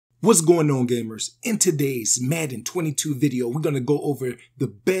What's going on, gamers? In today's Madden 22 video, we're going to go over the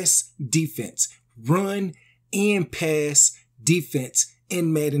best defense, run and pass defense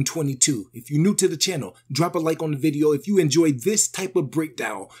in Madden 22. If you're new to the channel, drop a like on the video. If you enjoyed this type of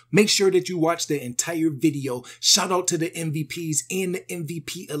breakdown, make sure that you watch the entire video. Shout out to the MVPs and the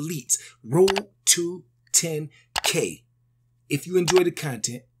MVP elites. Road to 10K. If you enjoy the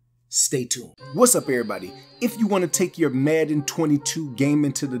content, stay tuned. What's up, everybody? If you want to take your Madden 22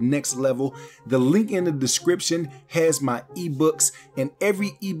 gaming to the next level, the link in the description has my ebooks, and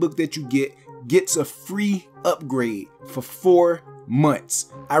every ebook that you get gets a free upgrade for 4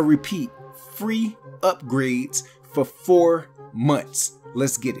 months. I repeat, free upgrades for 4 months.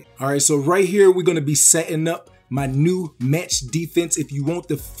 Let's get it. All right, so right here, we're going to be setting up my new match defense. If you want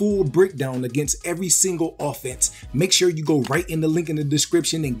the full breakdown against every single offense, make sure you go right in the link in the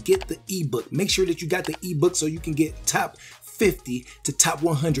description and get the ebook. Make sure that you got the ebook so you can get top 50 to top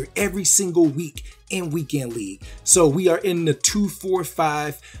 100 every single week in Weekend League. So we are in the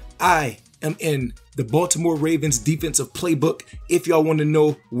 2-4-5. I am in the Baltimore Ravens defensive playbook. If y'all want to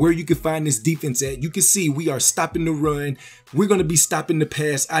know where you can find this defense at, you can see we are stopping the run. We're going to be stopping the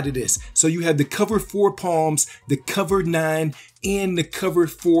pass out of this. So you have the cover 4 palms, the cover 9, and the cover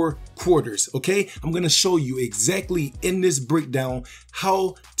 4 quarters. Okay, I'm going to show you exactly in this breakdown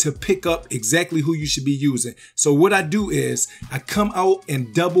how to pick up exactly who you should be using. So what I do is I come out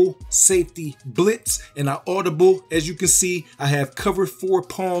and double safety blitz, and I audible. As you can see, I have cover 4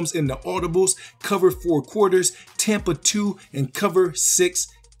 palms in the audibles, cover 4 quarters, Tampa 2, and cover 6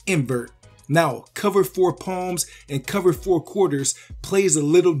 invert. Now, cover 4 palms and cover 4 quarters plays a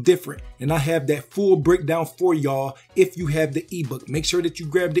little different, and I have that full breakdown for y'all if you have the ebook. Make sure that you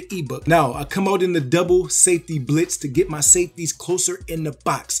grab the ebook. Now, I come out in the double safety blitz to get my safeties closer in the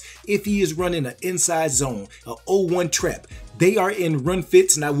box. If he is running an inside zone, a 0-1 trap, they are in run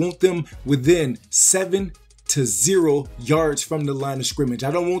fits, and I want them within 7 to 0 yards from the line of scrimmage.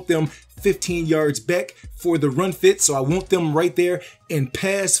 I don't want them 15 yards back for the run fit, so I want them right there and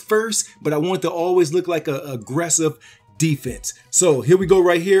pass first, but I want to always look like an aggressive defense. So here we go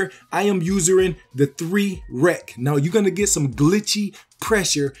right here. I am using the 3 rec. Now you're going to get some glitchy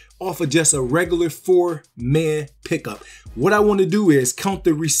pressure off of just a regular 4-man pickup. What I want to do is count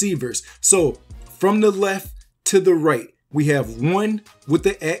the receivers. So from the left to the right, we have 1 with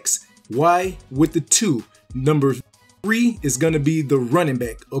the X, Y with the 2. Number 3 is going to be the running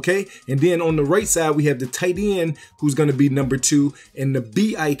back, okay? And then on the right side, we have the tight end, who's going to be number 2, and the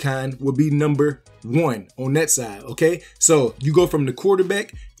B icon will be number 1 on that side, okay? So you go from the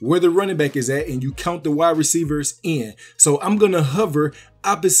quarterback, where the running back is at, and you count the wide receivers in. So I'm going to hover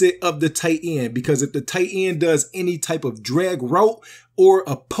opposite of the tight end, because if the tight end does any type of drag route or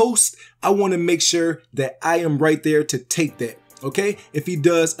a post, I want to make sure that I am right there to take that. Okay, if he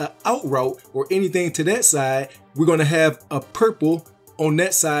does an out route or anything to that side, we're going to have a purple on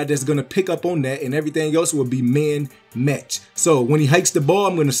that side that's going to pick up on that, and everything else will be man match. So when he hikes the ball,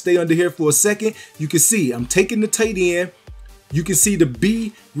 I'm going to stay under here for a second. You can see I'm taking the tight end. You can see the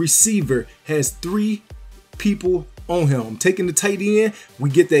B receiver has 3 people on him. I'm taking the tight end. We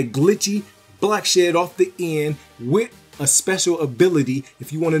get that glitchy block shed off the end with a special ability.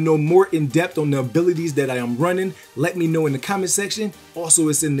 If you want to know more in depth on the abilities that I am running, let me know in the comment section. Also,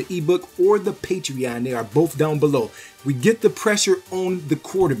 it's in the ebook or the Patreon. They are both down below. We get the pressure on the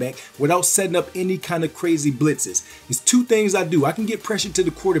quarterback without setting up any kind of crazy blitzes. It's 2 things I do. I can get pressure to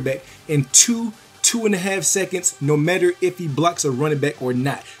the quarterback in 2.5 seconds, no matter if he blocks a running back or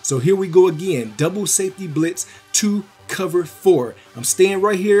not. So here we go again. Double safety blitz to cover 4. I'm staying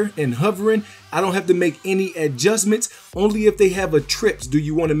right here and hovering. I don't have to make any adjustments. Only if they have a trips do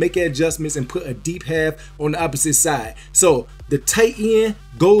you want to make adjustments and put a deep half on the opposite side. So the tight end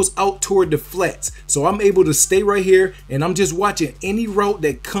goes out toward the flats. So I'm able to stay right here, and I'm just watching any route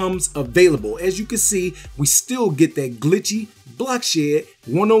that comes available. As you can see, we still get that glitchy block shed,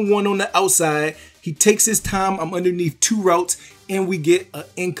 1-on-1 on the outside. He takes his time. I'm underneath 2 routes, and we get an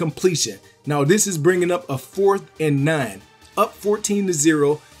incompletion. Now this is bringing up a 4th and 9, up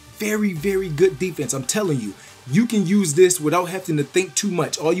 14-0. Very, very good defense. I'm telling you, you can use this without having to think too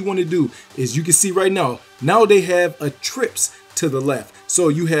much. All you want to do is, you can see right now they have a trips to the left. So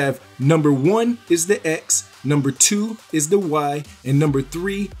you have number 1 is the X, number 2 is the Y, and number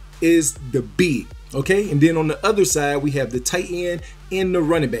 3 is the B. Okay, and then on the other side, we have the tight end and the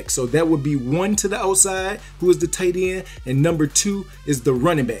running back. So that would be 1 to the outside, who is the tight end, and number 2 is the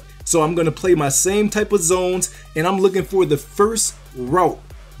running back. So I'm going to play my same type of zones, and I'm looking for the first route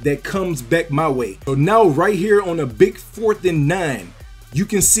that comes back my way. So now right here on a big 4th and 9, you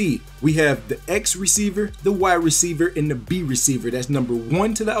can see we have the X receiver, the Y receiver, and the B receiver. That's number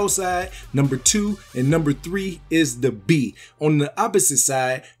 1 to the outside, number 2, and number 3 is the B. On the opposite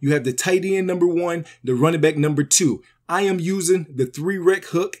side, you have the tight end number 1, the running back number 2. I am using the 3-rec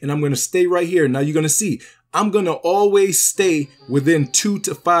hook, and I'm going to stay right here. Now you're going to see I'm going to always stay within 2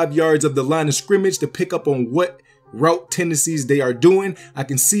 to 5 yards of the line of scrimmage to pick up on what route tendencies they are doing. I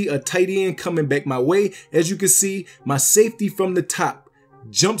can see a tight end coming back my way. As you can see, my safety from the top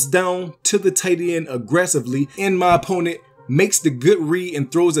jumps down to the tight end aggressively, and my opponent makes the good read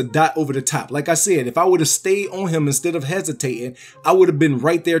and throws a dot over the top. Like I said, if I would have stayed on him instead of hesitating, I would have been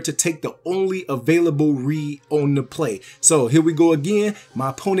right there to take the only available read on the play. So here we go again. My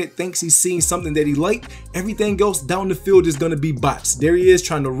opponent thinks he's seen something that he liked. Everything else down the field is going to be bots. There he is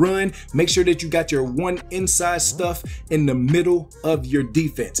trying to run. Make sure that you got your one inside stuff in the middle of your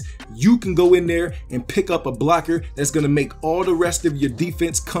defense. You can go in there and pick up a blocker that's going to make all the rest of your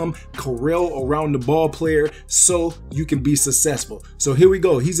defense come corral around the ball player so you can be successful. So here we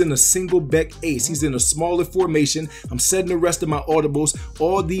go. He's in a single back ace. He's in a smaller formation. I'm setting the rest of my audibles.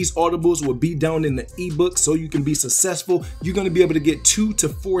 All these audibles will be down in the ebook so you can be successful. You're going to be able to get 2 to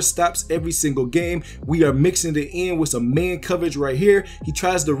 4 stops every single game. We are mixing it in with some man coverage right here. He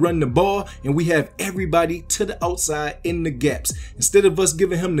tries to run the ball and we have everybody to the outside in the gaps. Instead of us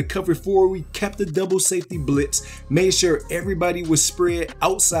giving him the cover 4, we kept the double safety blitz, made sure everybody was spread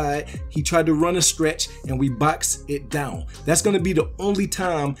outside. He tried to run a stretch and we boxed it down. That's going to be the only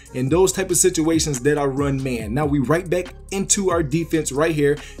time in those type of situations that I run man. Now we right back into our defense right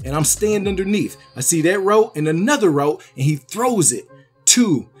here, and I'm staying underneath. I see that route and another route, and he throws it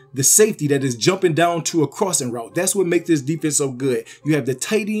to the safety that is jumping down to a crossing route. That's what makes this defense so good. You have the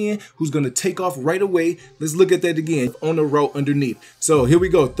tight end who's going to take off right away. Let's look at that again on the route underneath. So here we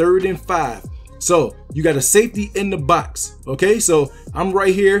go, 3rd and 5. So you got a safety in the box. Okay, so I'm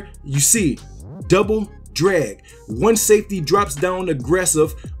right here. You see double drag. One safety drops down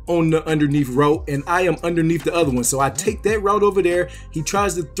aggressive on the underneath route, and I am underneath the other one. So I take that route over there. He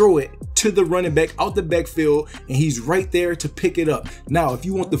tries to throw it to the running back out the backfield, and he's right there to pick it up. Now, if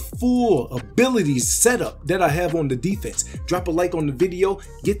you want the full abilities setup that I have on the defense, drop a like on the video,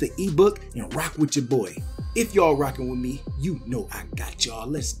 get the ebook, and rock with your boy. If y'all rocking with me, you know I got y'all.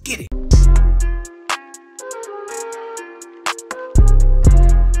 Let's get it.